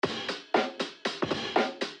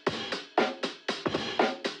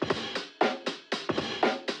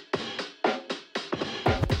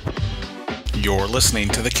You're listening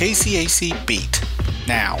to the KCAC Beat.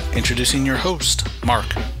 Now, introducing your host, Mark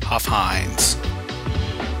Hoffhines.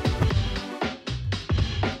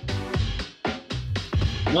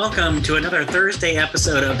 Welcome to another Thursday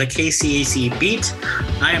episode of the KCAC Beat.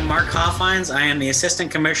 I am Mark Hoffhines. I am the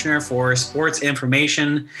Assistant Commissioner for Sports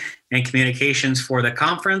Information and Communications for the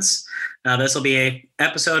conference. This will be an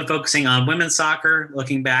episode focusing on women's soccer,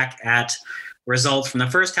 looking back at results from the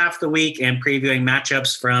first half of the week and previewing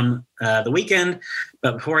matchups from the weekend.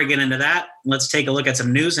 But before I get into that, let's take a look at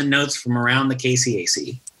some news and notes from around the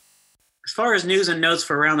KCAC. As far as news and notes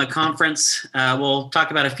for around the conference, we'll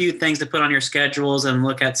talk about a few things to put on your schedules and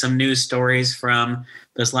look at some news stories from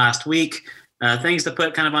this last week. Things to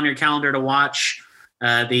put kind of on your calendar to watch.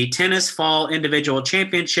 The tennis fall individual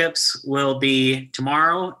championships will be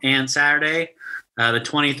tomorrow and Saturday, the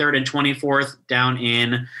 23rd and 24th down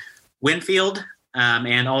in Winfield.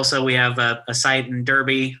 And also we have a site in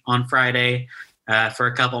Derby on Friday for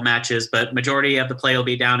a couple matches, but majority of the play will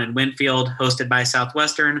be down in Winfield, hosted by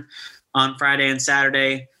Southwestern on Friday and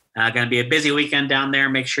Saturday. Going to be a busy weekend down there.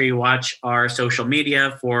 Make sure you watch our social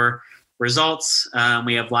media for results.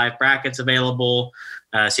 We have live brackets available,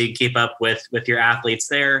 so you can keep up with your athletes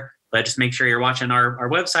there. But just make sure you're watching our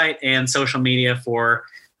website and social media for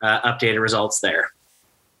updated results there.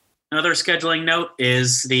 Another scheduling note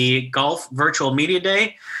is the Golf Virtual Media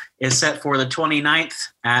Day is set for the 29th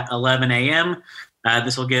at 11 a.m.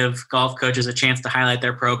 This will give golf coaches a chance to highlight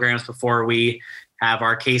their programs before we have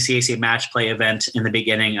our KCAC Match Play event in the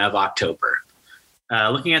beginning of October.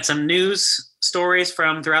 Looking at some news stories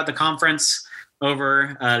from throughout the conference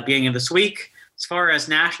over the beginning of this week. As far as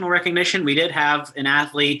national recognition, we did have an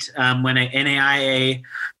athlete win an NAIA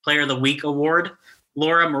Player of the Week award.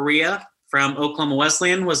 Laura Maria from Oklahoma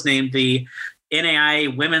Wesleyan was named the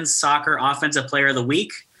NAIA Women's Soccer Offensive Player of the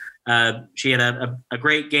Week. She had a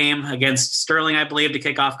great game against Sterling, I believe, to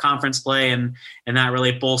kick off conference play, and that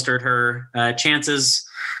really bolstered her chances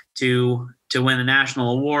to win the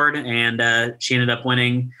national award, and she ended up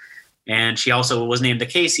winning. And she also was named the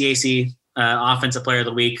KCAC Offensive Player of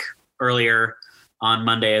the Week earlier on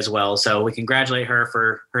Monday as well. So we congratulate her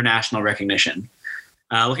for her national recognition.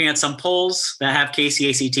 Looking at some polls that have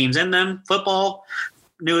KCAC teams in them. Football,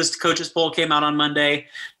 newest coaches poll came out on Monday.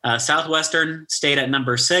 Southwestern stayed at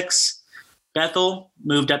number 6. Bethel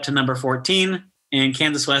moved up to number 14. And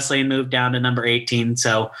Kansas Wesleyan moved down to number 18.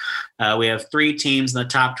 So we have 3 teams in the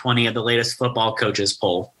top 20 of the latest football coaches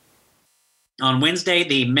poll. On Wednesday,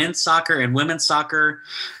 the men's soccer and women's soccer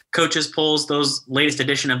coaches polls, those latest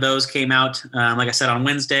edition of those came out, like I said, on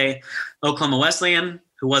Wednesday. Oklahoma Wesleyan,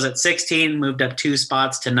 who was at 16, moved up 2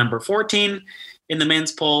 spots to number 14 in the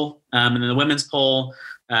men's poll. And in the women's poll,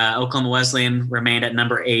 Oklahoma Wesleyan remained at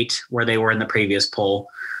number 8, where they were in the previous poll.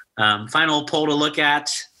 Final poll to look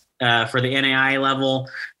at for the NAIA level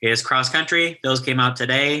is cross country. Those came out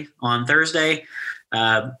today on Thursday.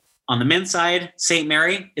 On the men's side, St.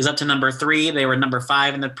 Mary is up to number 3. They were number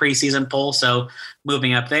 5 in the preseason poll, so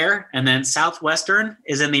moving up there. And then Southwestern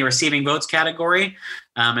is in the receiving votes category,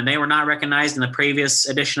 and they were not recognized in the previous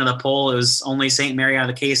edition of the poll. It was only St. Mary out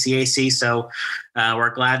of the KCAC, so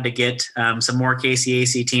we're glad to get some more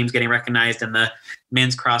KCAC teams getting recognized in the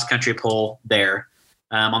men's cross-country poll there.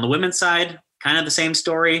 On the women's side, kind of the same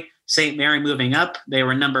story. St. Mary moving up. They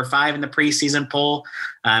were number 5 in the preseason poll,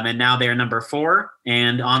 and now they are number 4.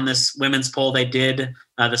 And on this women's poll, the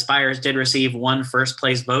Spires did receive 1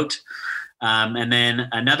 first-place vote. And then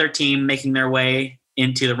another team making their way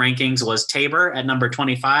into the rankings was Tabor at number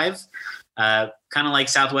 25. Kind of like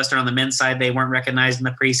Southwestern on the men's side, they weren't recognized in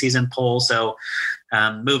the preseason poll, so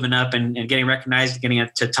moving up and getting recognized, getting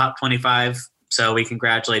it to top 25. So we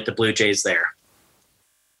congratulate the Blue Jays there.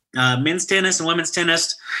 Men's tennis and women's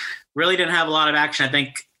tennis really didn't have a lot of action. I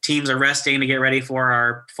think teams are resting to get ready for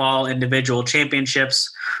our fall individual championships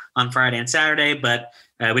on Friday and Saturday, but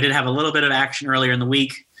we did have a little bit of action earlier in the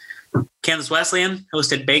week. Kansas Wesleyan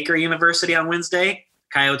hosted Baker University on Wednesday.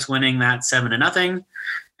 Coyotes winning that 7-0.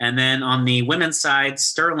 And then on the women's side,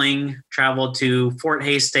 Sterling traveled to Fort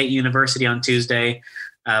Hays State University on Tuesday,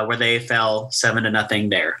 where they fell 7-0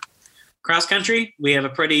 there. Cross country, we have a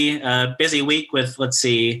pretty busy week with,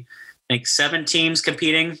 I think 7 teams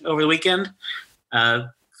competing over the weekend.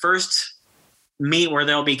 First meet where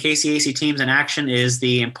there'll be KCAC teams in action is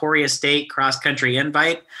the Emporia State Cross Country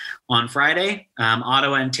Invite on Friday.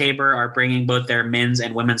 Ottawa and Tabor are bringing both their men's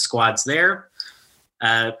and women's squads there.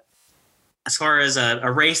 As far as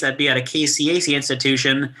a race that'd be at a KCAC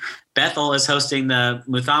institution, Bethel is hosting the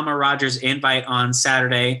Muthama Rogers Invite on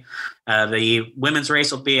Saturday. The women's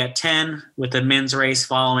race will be at 10, with the men's race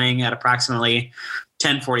following at approximately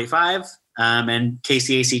 10:45. And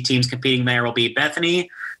KCAC teams competing there will be Bethany,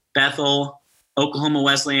 Bethel, Oklahoma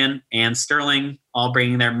Wesleyan, and Sterling, all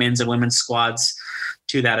bringing their men's and women's squads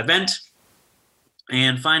to that event.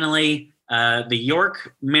 And finally, the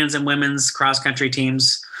York men's and women's cross-country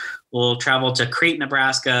teams will travel to Crete,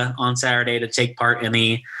 Nebraska on Saturday to take part in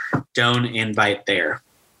the Doan Invite there.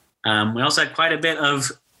 We also had quite a bit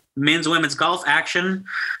of men's and women's golf action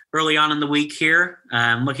early on in the week here.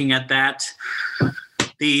 Looking at that,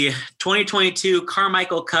 the 2022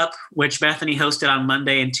 Carmichael Cup, which Bethany hosted on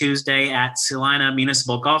Monday and Tuesday at Salina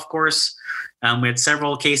Municipal Golf Course. We had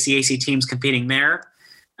several KCAC teams competing there.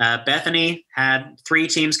 Bethany had 3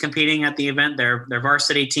 teams competing at the event, their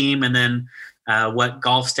varsity team, and then what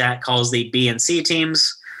GolfStat calls the B and C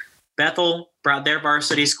teams. Bethel brought their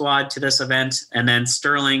varsity squad to this event, and then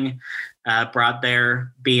Sterling brought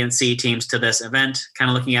their B and C teams to this event,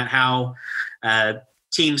 kind of looking at how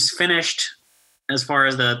teams finished as far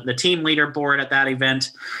as the team leaderboard at that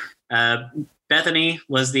event. Bethany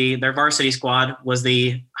was their varsity squad was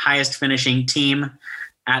the highest finishing team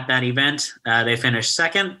at that event. They finished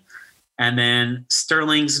second, and then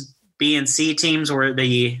Sterling's B and C teams were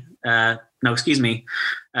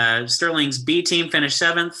Sterling's B team finished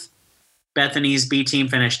 7th, Bethany's B team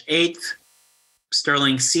finished 8th,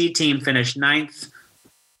 Sterling's C team finished 9th,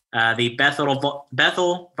 the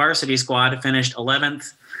Bethel varsity squad finished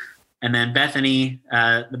 11th, and then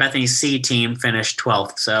the Bethany's C team finished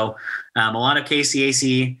 12th. So a lot of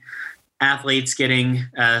KCAC athletes getting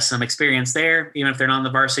some experience there, even if they're not on the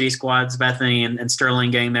varsity squads. Bethany and Sterling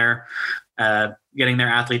getting their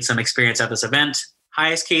athletes some experience at this event.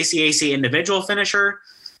 Highest KCAC individual finisher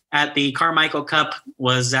at the Carmichael Cup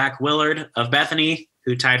was Zach Willard of Bethany,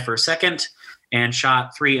 who tied for second and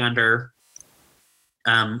shot 3 under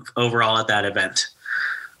overall at that event.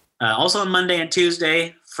 Also on Monday and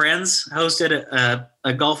Tuesday, Friends hosted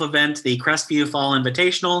a golf event, the Crestview Fall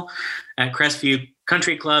Invitational at Crestview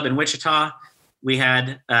Country Club in Wichita. We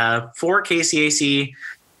had 4 KCAC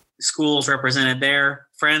schools represented there.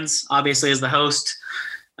 Friends, obviously, is the host.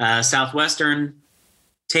 Southwestern,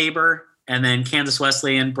 Tabor, and then Kansas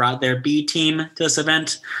Wesleyan brought their B team to this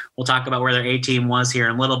event. We'll talk about where their A team was here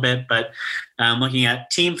in a little bit, but looking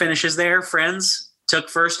at team finishes there, Friends took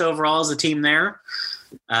first overall as a team there.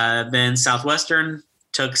 Then Southwestern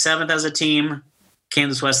took 7th as a team.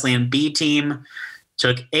 Kansas Wesleyan B team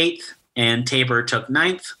took 8th, and Tabor took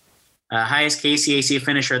 9th. Highest KCAC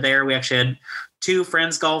finisher there. We actually had 2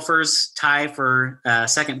 Friends golfers tie for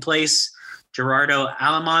second place, Gerardo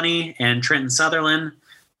Alamani and Trenton Sutherland,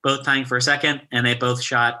 both tying for second, and they both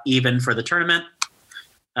shot even for the tournament.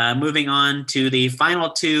 Moving on to the final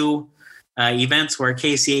 2 events where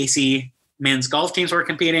KCAC men's golf teams were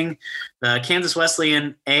competing. The Kansas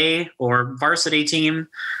Wesleyan A, or varsity team,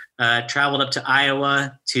 traveled up to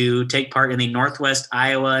Iowa to take part in the Northwest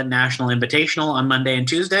Iowa National Invitational on Monday and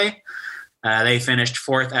Tuesday. They finished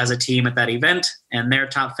 4th as a team at that event, and their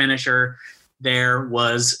top finisher there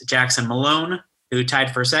was Jackson Malone, who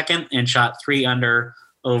tied for second and shot 3 under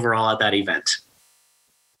overall at that event.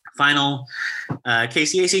 Final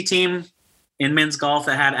KCAC team in men's golf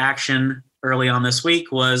that had action early on this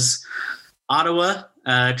week was Ottawa,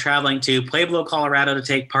 traveling to Pueblo, Colorado to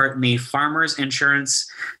take part in the Farmers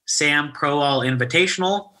Insurance Sam Pro-All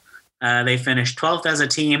Invitational. They finished 12th as a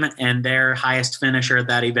team, and their highest finisher at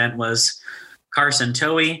that event was Carson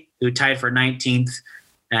Towie, who tied for 19th,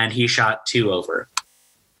 and he shot 2 over.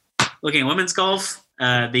 Looking at women's golf,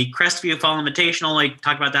 the Crestview Fall Invitational, I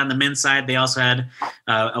talked about that on the men's side. They also had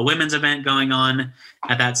a women's event going on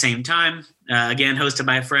at that same time, again hosted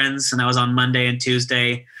by Friends, and that was on Monday and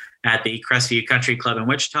Tuesday at the Crestview Country Club in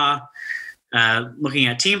Wichita. Looking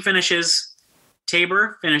at team finishes,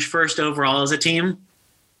 Tabor finished 1st overall as a team.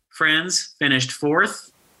 Friends finished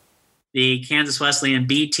 4th. The Kansas Wesleyan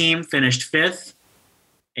B team finished 5th.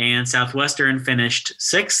 And Southwestern finished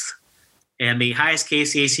 6th. And the highest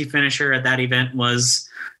KCAC finisher at that event was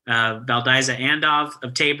Valdiza Andov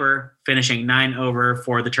of Tabor, finishing 9 over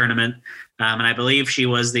for the tournament. And I believe she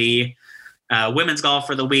was the women's golf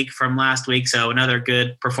for the week from last week, so another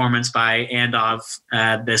good performance by Andov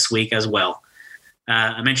this week as well.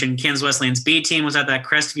 I mentioned Kansas Wesleyan's B team was at that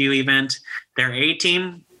Crestview event. Their A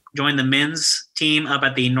team joined the men's team up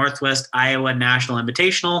at the Northwest Iowa National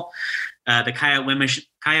Invitational. The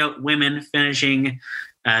Coyote women finishing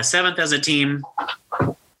 7th as a team,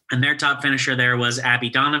 and their top finisher there was Abby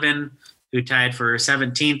Donovan, who tied for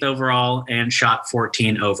 17th overall and shot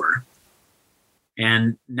 14 over.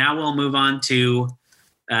 And now we'll move on to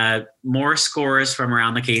more scores from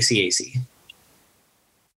around the KCAC.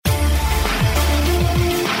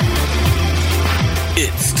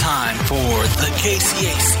 It's time for the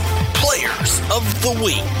KCAC Player Players of the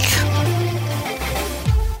Week.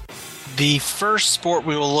 The first sport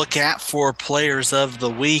we will look at for Players of the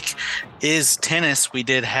Week is tennis. We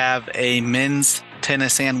did have a men's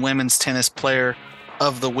tennis and women's tennis Player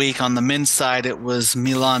of the Week. On the men's side, it was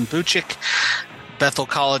Milan Bucic, Bethel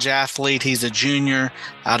College athlete. He's a junior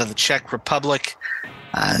out of the Czech Republic.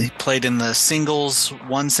 He played in the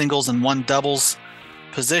one singles and one doubles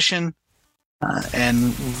position.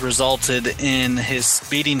 And resulted in his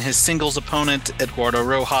beating his singles opponent, Eduardo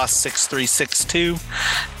Rojas, 6-3,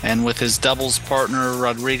 6-2. And with his doubles partner,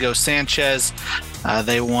 Rodrigo Sanchez,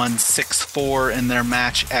 they won 6-4 in their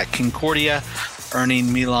match at Concordia,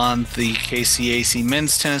 earning Milan the KCAC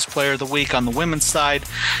Men's Tennis Player of the Week. On the women's side,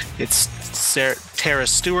 it's Tara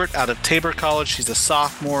Stewart out of Tabor College. She's a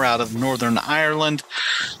sophomore out of Northern Ireland.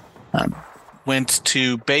 Went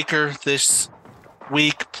to Baker this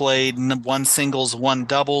week, played one singles, one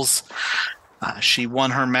doubles. She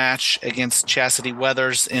won her match against Chastity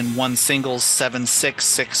Weathers in one singles, 7-6,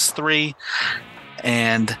 6-3.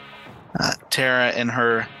 And Tara and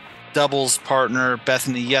her doubles partner,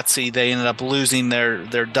 Bethany Yetzi, they ended up losing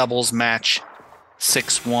their doubles match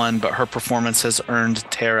 6-1, but her performance has earned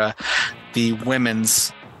Tara the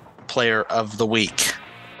Women's Player of the Week.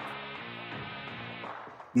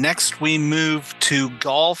 Next, we move to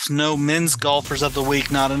golf. No men's golfers of the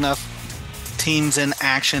week. Not enough teams in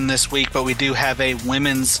action this week, but we do have a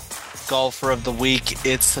women's golfer of the week.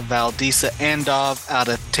 It's Valdisa Andov out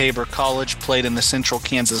of Tabor College. Played in the Central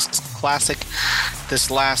Kansas Classic this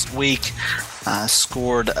last week.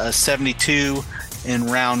 Scored a 72 in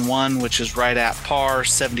round one, which is right at par.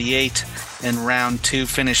 78 in round two.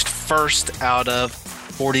 Finished first out of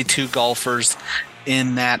 42 golfers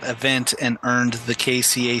in that event and earned the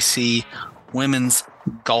KCAC Women's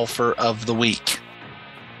Golfer of the Week.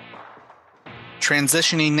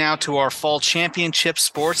 Transitioning now to our fall championship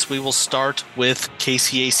sports, we will start with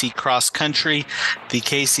KCAC Cross Country. The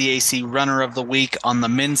KCAC Runner of the Week on the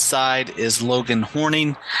men's side is Logan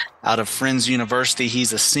Horning out of Friends University.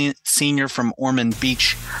 He's a senior from Ormond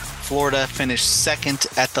Beach, Florida. Finished second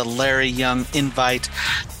at the Larry Young Invite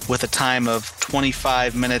with a time of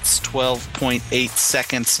 25 minutes, 12.8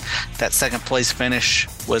 seconds. That second place finish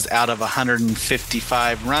was out of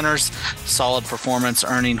 155 runners. Solid performance,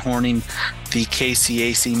 earning Horning the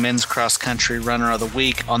KCAC Men's Cross Country Runner of the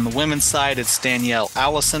Week. On the women's side, it's Danielle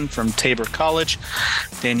Allison from Tabor College.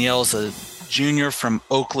 Danielle's a junior from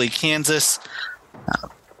Oakley, Kansas.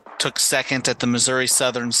 Took second at the Missouri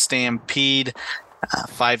Southern Stampede.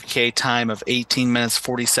 5K time of 18 minutes,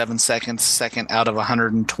 47 seconds, second out of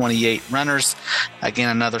 128 runners. Again,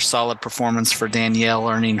 another solid performance for Danielle,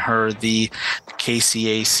 earning her the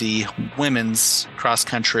KCAC Women's Cross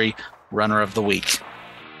Country Runner of the Week.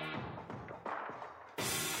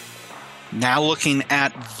 Now looking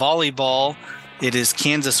at volleyball, it is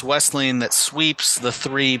Kansas Wesleyan that sweeps the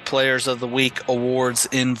 3 Players of the Week awards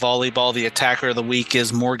in volleyball. The Attacker of the Week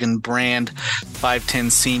is Morgan Brand, 5'10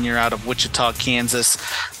 senior out of Wichita, Kansas.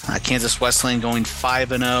 Kansas Wesleyan going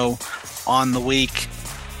 5-0 on the week.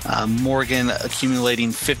 Morgan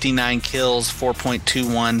accumulating 59 kills,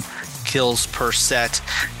 4.21 kills per set,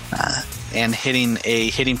 and hitting a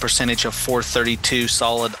hitting percentage of .432,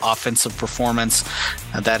 solid offensive performance.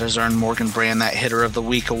 That has earned Morgan Brand that Hitter of the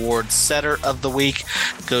Week award. Setter of the Week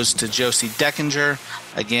goes to Josie Deckinger.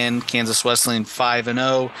 Again, Kansas Wesleyan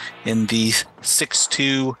 5-0 in the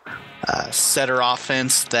 6-2 setter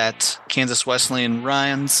offense that Kansas Wesleyan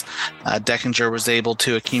runs. Deckinger was able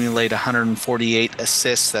to accumulate 148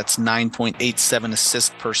 assists. That's 9.87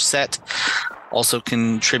 assists per set. Also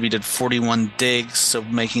contributed 41 digs, so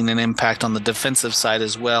making an impact on the defensive side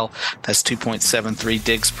as well. That's 2.73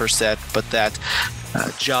 digs per set. But that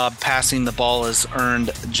job passing the ball has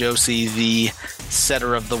earned Josie the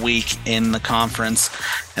Setter of the Week in the conference.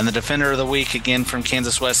 And the Defender of the Week, again from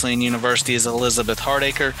Kansas Wesleyan University, is Elizabeth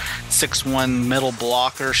Hardacre, 6'1 middle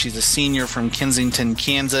blocker. She's a senior from Kensington,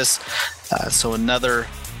 Kansas. So another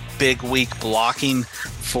big week blocking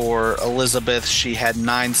for Elizabeth. She had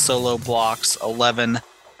 9 solo blocks, 11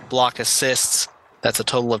 block assists. That's a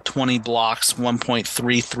total of 20 blocks,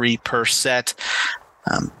 1.33 per set.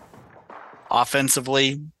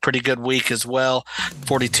 Offensively, pretty good week as well.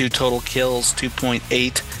 42 total kills,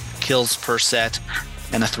 2.8 kills per set,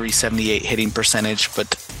 and a .378 hitting percentage.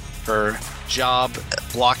 But her job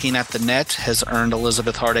blocking at the net has earned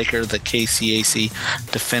Elizabeth Hardacre the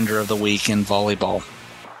KCAC Defender of the Week in volleyball.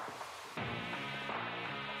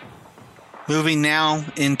 Moving now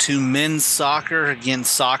into men's soccer. Again,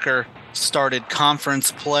 soccer started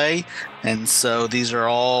conference play, and so these are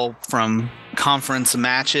all from conference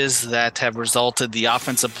matches that have resulted. The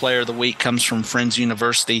offensive player of the week comes from Friends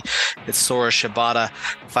University. It's Sora Shibata,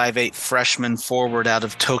 5'8" freshman forward out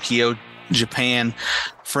of Tokyo, Japan.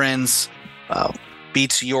 Friends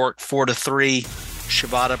beats York 4-3.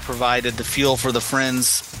 Shibata provided the fuel for the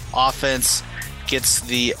Friends offense, gets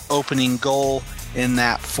the opening goal in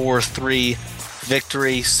that 4-3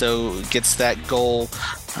 victory, so gets that goal.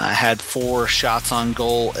 Had 4 shots on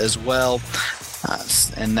goal as well.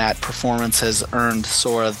 And that performance has earned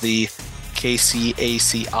Sora the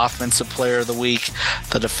KCAC Offensive Player of the Week.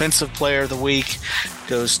 The Defensive Player of the Week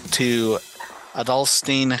goes to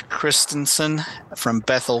Adalstein Christensen from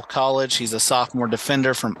Bethel College. He's a sophomore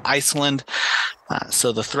defender from Iceland.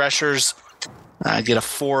 So the Threshers get a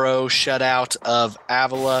 4-0 shutout of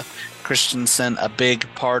Avila. Christensen, a big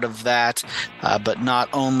part of that, but not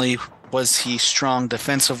only was he strong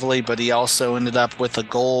defensively, but he also ended up with a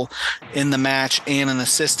goal in the match and an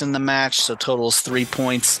assist in the match, so totals 3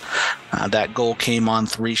 points. That goal came on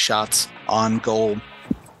 3 shots on goal.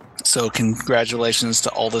 So congratulations to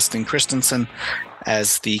Adalstein Christensen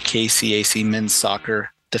as the KCAC Men's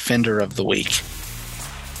Soccer Defender of the Week.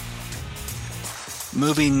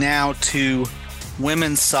 Moving now to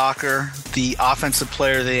women's soccer, the offensive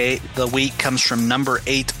player of the week comes from number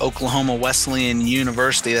 8 Oklahoma Wesleyan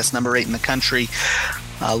University. That's number 8 in the country.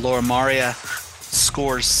 Laura Maria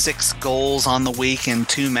scores 6 goals on the week in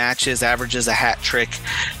 2 matches, averages a hat trick,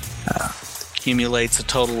 accumulates a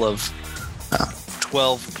total of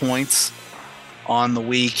 12 points on the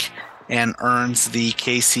week, and earns the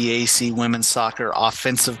KCAC Women's Soccer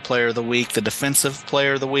Offensive Player of the Week. The Defensive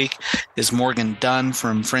Player of the Week is Morgan Dunn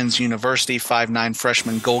from Friends University, 5'9"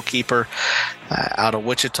 freshman goalkeeper out of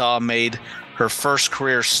Wichita. Made her first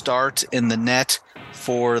career start in the net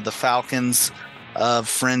for the Falcons of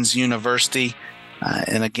Friends University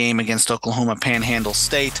in a game against Oklahoma Panhandle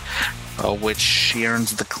State, which she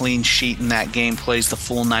earns the clean sheet in that game, plays the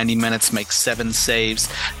full 90 minutes, makes 7 saves,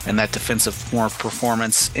 and that defensive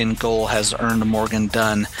performance in goal has earned Morgan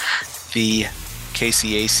Dunn the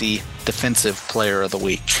KCAC Defensive Player of the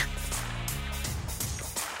Week.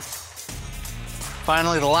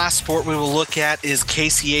 Finally, the last sport we will look at is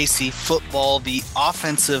KCAC football. The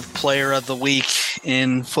Offensive Player of the Week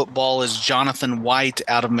in football is Jonathan White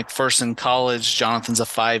out of McPherson College. Jonathan's a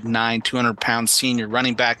 5'9", 200-pound senior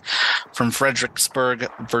running back from Fredericksburg,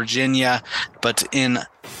 Virginia. But in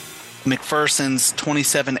McPherson's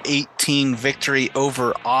 27-18 victory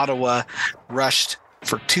over Ottawa, rushed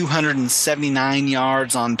for 279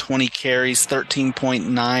 yards on 20 carries,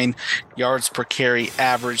 13.9 yards per carry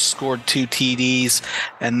average, scored 2 TDs,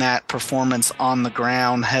 and that performance on the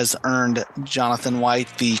ground has earned Jonathan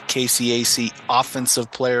White the KCAC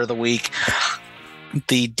Offensive Player of the Week.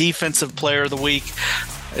 The Defensive Player of the Week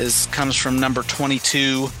comes from number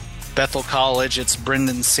 22, Bethel College. It's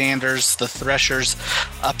Brendan Sanders. The Threshers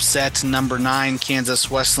upset number 9, Kansas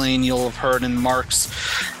Wesleyan. You'll have heard in Mark's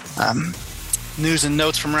news and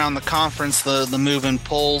notes from around the conference, the move and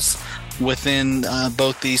pulls within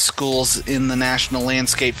both these schools in the national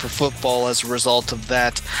landscape for football as a result of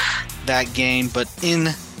that game. But in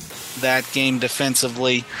that game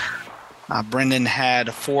defensively, Brendan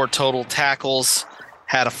had 4 total tackles,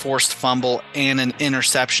 had a forced fumble and an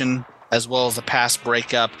interception, as well as a pass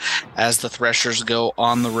breakup as the Threshers go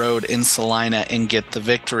on the road in Salina and get the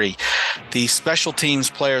victory. The Special Teams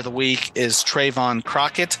Player of the Week is Trayvon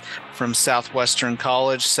Crockett from Southwestern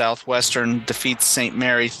College. Southwestern defeats St.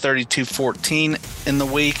 Mary 32-14 in the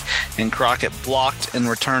week, and Crockett blocked and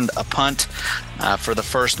returned a punt for the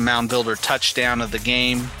first Mound Builder touchdown of the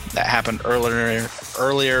game. That happened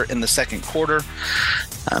earlier in the second quarter.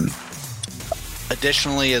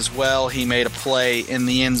 Additionally, as well, he made a play in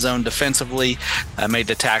the end zone defensively, made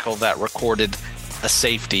the tackle that recorded a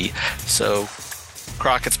safety. So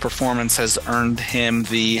Crockett's performance has earned him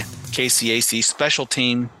the KCAC Special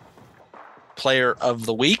Team Player of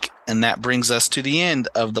the Week, and that brings us to the end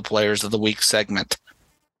of the Players of the Week segment.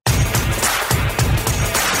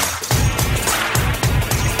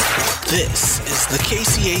 This is the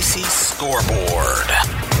KCAC Scoreboard.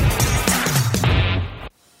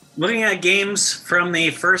 Looking at games from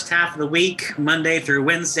the first half of the week, Monday through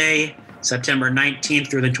Wednesday, September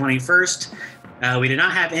 19th through the 21st. We did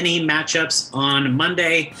not have any matchups on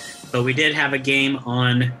Monday, but we did have a game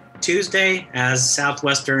on Tuesday as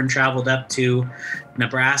Southwestern traveled up to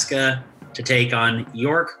Nebraska to take on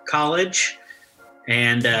York College.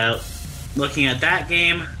 And looking at that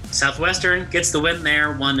game, Southwestern gets the win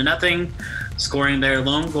there, 1-0, scoring their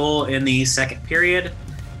lone goal in the second period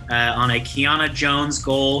on a Kiana Jones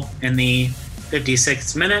goal in the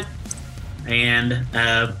 56th minute. And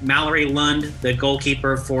Mallory Lund, the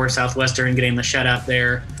goalkeeper for Southwestern, getting the shutout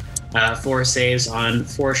there. 4 saves on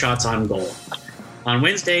 4 shots on goal. On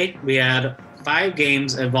Wednesday, we had 5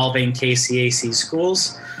 games involving KCAC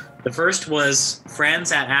schools. The first was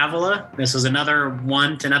Friends at Avila. This was another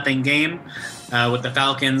 1-0 game with the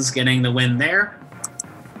Falcons getting the win there.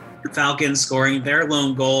 The Falcons scoring their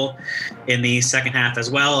lone goal in the second half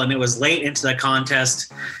as well, and it was late into the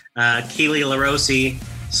contest. Keely LaRossi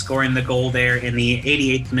scoring the goal there in the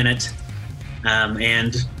 88th minute,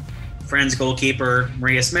 and Friends goalkeeper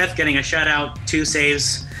Maria Smith getting a shutout, 2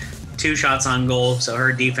 saves, 2 shots on goal, so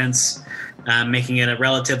her defense making it a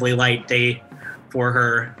relatively light day for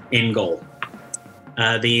her in goal.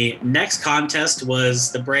 The next contest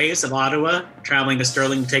was the Braves of Ottawa traveling to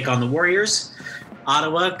Sterling to take on the Warriors.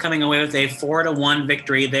 Ottawa coming away with a 4-1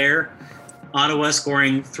 victory there. Ottawa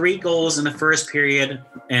scoring 3 goals in the first period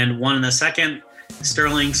and 1 in the second.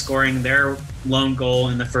 Sterling scoring their lone goal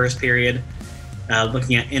in the first period.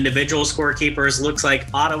 Looking at individual scorekeepers, looks like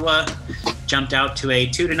Ottawa jumped out to a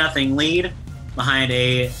 2-0 lead behind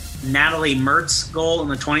a Natalie Mertz goal in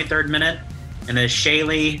the 23rd minute and a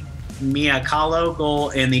Shaylee Miyakalo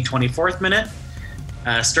goal in the 24th minute.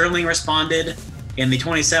 Sterling responded in the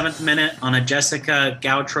 27th minute on a Jessica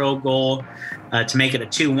Gautreau goal to make it a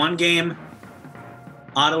 2-1 game.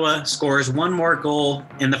 Ottawa scores 1 more goal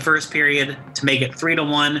in the first period to make it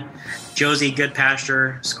 3-1. Josie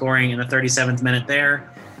Goodpasture scoring in the 37th minute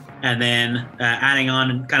there. And then adding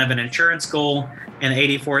on kind of an insurance goal in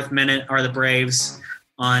the 84th minute are the Braves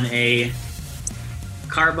on a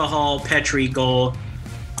Carbajal Petrie goal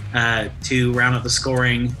to round up the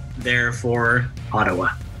scoring there for Ottawa.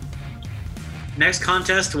 Next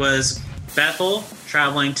contest was Bethel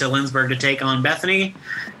traveling to Lindsborg to take on Bethany.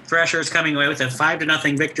 Threshers coming away with a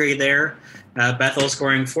 5-0 victory there. Bethel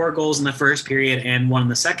scoring 4 goals in the first period and 1 in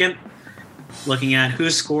the second. Looking at who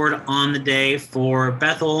scored on the day for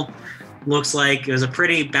Bethel, looks like it was a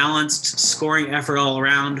pretty balanced scoring effort all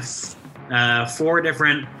around. 4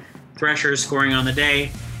 different Threshers scoring on the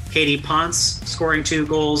day. Katie Ponce scoring 2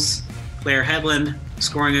 goals. Claire Headland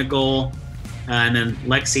scoring a goal. And then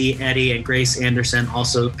Lexi Eddy and Grace Anderson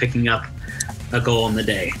also picking up a goal on the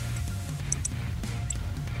day.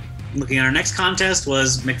 Looking at our next contest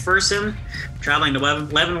was McPherson traveling to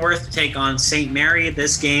Leavenworth to take on St. Mary.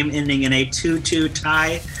 This game ending in a 2-2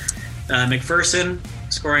 tie. McPherson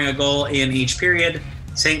scoring a goal in each period.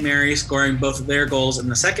 St. Mary scoring both of their goals in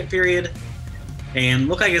the second period. And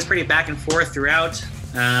looked like it was pretty back and forth throughout.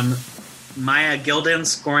 Maya Gilden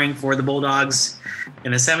scoring for the Bulldogs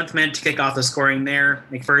in the 7th minute to kick off the scoring there.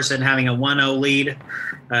 McPherson having a 1-0 lead,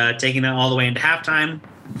 taking it all the way into halftime.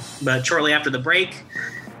 But shortly after the break,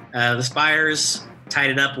 the Spires tied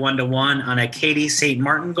it up 1-1 on a Katie St.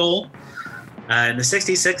 Martin goal. In the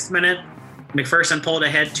 66th minute, McPherson pulled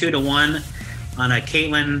ahead 2-1 on a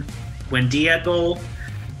Caitlin Wendia goal.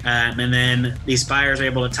 And then the Spires are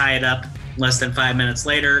able to tie it up less than 5 minutes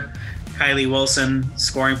later. Kylie Wilson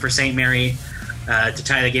scoring for St. Mary to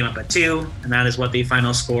tie the game up at 2, and that is what the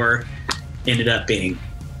final score ended up being.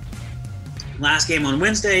 Last game on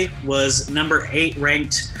Wednesday was number 8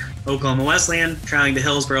 ranked Oklahoma Wesleyan traveling to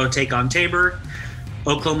Hillsborough to take on Tabor.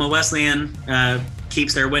 Oklahoma Wesleyan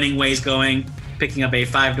keeps their winning ways going, picking up a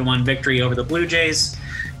 5-1 victory over the Blue Jays.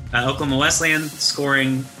 Oklahoma Wesleyan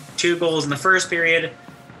scoring 2 goals in the first period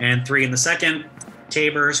and 3 in the second.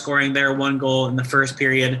 Tabor scoring their 1 goal in the first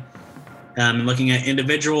period. Looking at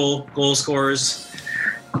individual goal scorers,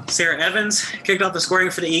 Sarah Evans kicked off the scoring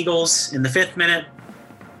for the Eagles in the 5th minute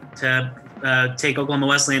to take Oklahoma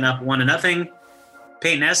Wesleyan up 1-0.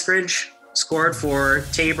 Peyton Eskridge scored for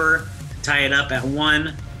Tabor to tie it up at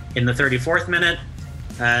 1 in the 34th minute.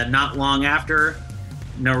 Not long after,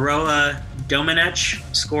 Naroa Domenech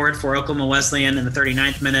scored for Oklahoma Wesleyan in the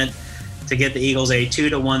 39th minute to get the Eagles a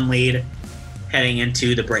 2-1 lead heading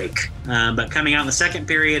into the break. But coming out in the second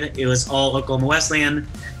period, it was all Oklahoma Wesleyan.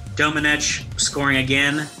 Domenech scoring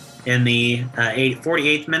again in the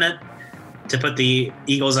 48th minute to put the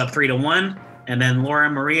Eagles up 3-1. And then Laura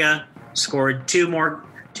Maria scored 2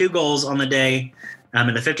 goals on the day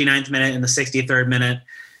in the 59th minute and the 63rd minute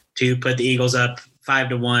to put the Eagles up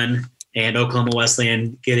 5-1, and Oklahoma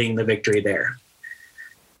Wesleyan getting the victory there.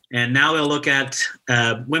 And now we'll look at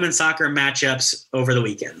women's soccer matchups over the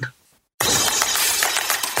weekend.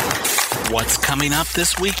 What's coming up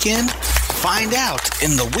this weekend? Find out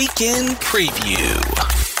in the weekend preview.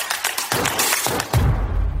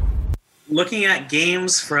 Looking at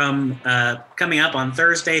games from coming up on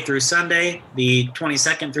Thursday through Sunday, the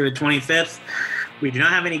 22nd through the 25th. We do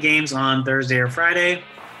not have any games on Thursday or Friday.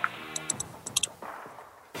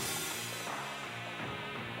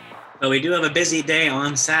 But we do have a busy day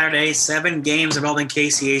on Saturday. 7 games involving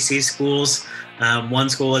KCAC schools. One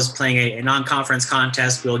school is playing a non-conference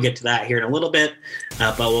contest. We'll get to that here in a little bit.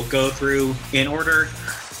 But we'll go through in order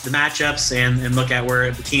the matchups and look at where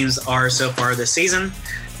the teams are so far this season.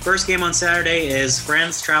 First game on Saturday is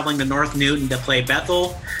Friends traveling to North Newton to play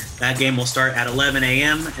Bethel. That game will start at 11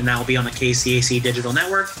 a.m. and that will be on the KCAC Digital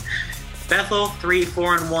Network. Bethel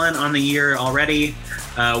 3-4-1 on the year already,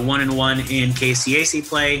 1-1 in KCAC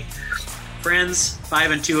play. Friends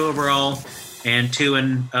 5-2 overall and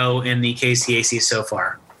 2-0 in the KCAC so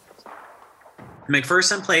far.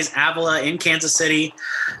 McPherson plays Avila in Kansas City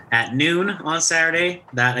at noon on Saturday.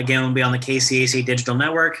 That again will be on the KCAC Digital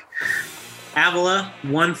Network. Avila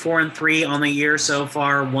 1-4-3 on the year so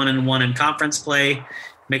far, 1-1 in conference play.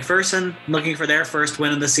 McPherson looking for their first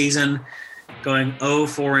win of the season, going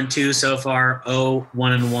 0-4-2 so far,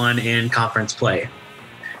 0-1-1 in conference play.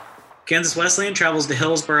 Kansas Wesleyan travels to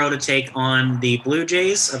Hillsboro to take on the Blue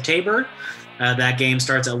Jays of Tabor. That game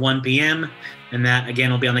starts at 1 p.m., and that,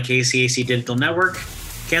 again, will be on the KCAC Digital Network.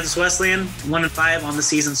 Kansas Wesleyan, 1-5 on the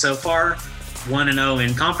season so far, 1-0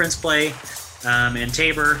 in conference play. And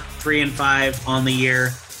Tabor, 3-5 on the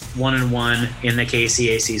year, 1-1 in the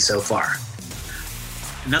KCAC so far.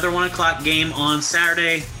 Another 1 o'clock game on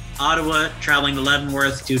Saturday. Ottawa traveling to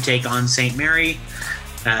Leavenworth to take on St. Mary.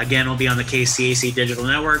 Again, will be on the KCAC Digital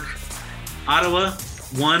Network. Ottawa,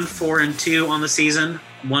 1-4-2 on the season,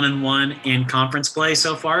 1-1 in conference play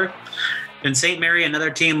so far. And St. Mary,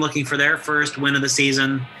 another team looking for their first win of the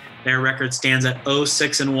season. Their record stands at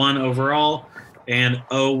 0-6-1 overall and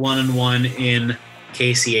 0-1-1 in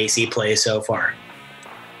KCAC play so far.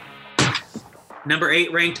 Number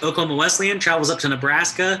 8 ranked Oklahoma Wesleyan travels up to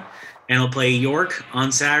Nebraska and will play York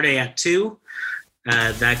on Saturday at 2.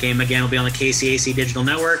 That game again will be on the KCAC Digital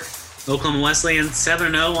Network. Oklahoma Wesleyan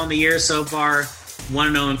 7-0 on the year so far,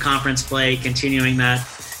 1-0 in conference play, continuing that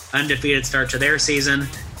undefeated start to their season.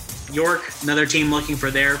 York, another team looking for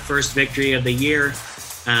their first victory of the year,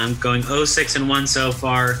 going 0-6-1 so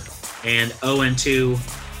far and 0-2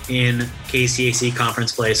 in KCAC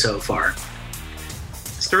conference play so far.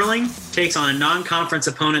 Sterling takes on a non-conference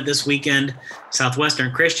opponent this weekend,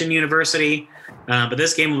 Southwestern Christian University. But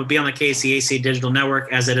this game will be on the KCAC Digital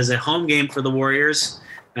Network as it is a home game for the Warriors.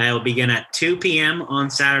 It will begin at 2 p.m. on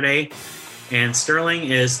Saturday. And Sterling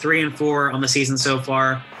is 3-4 on the season so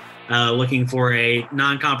far, looking for a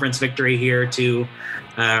non-conference victory here to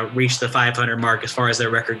reach the 500 mark as far as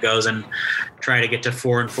their record goes and try to get to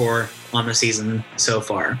 4-4 on the season so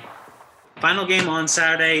far. Final game on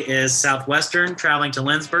Saturday is Southwestern traveling to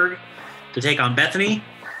Lynchburg to take on Bethany.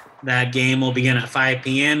 That game will begin at 5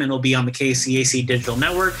 p.m. and will be on the KCAC Digital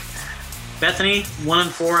Network. Bethany,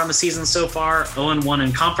 1-4 on the season so far, 0-1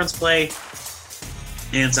 in conference play.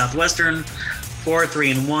 And Southwestern,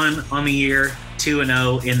 4-3-1 on the year,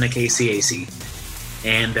 2-0 in the KCAC.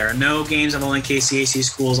 And there are no games involving KCAC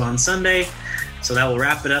schools on Sunday, so that will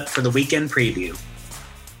wrap it up for the weekend preview.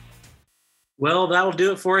 Well, that will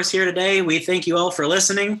do it for us here today. We thank you all for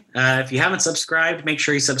listening. If you haven't subscribed, make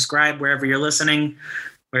sure you subscribe wherever you're listening.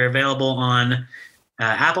 We're available on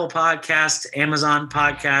Apple Podcasts, Amazon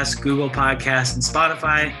Podcasts, Google Podcasts, and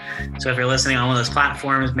Spotify. So if you're listening on one of those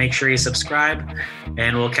platforms, make sure you subscribe,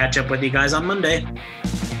 and we'll catch up with you guys on Monday.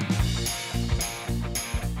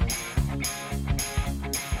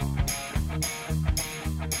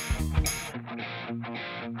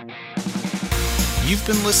 You've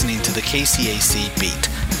been listening to the KCAC Beat.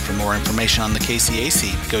 For more information on the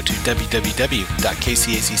KCAC, go to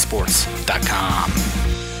www.kcacsports.com.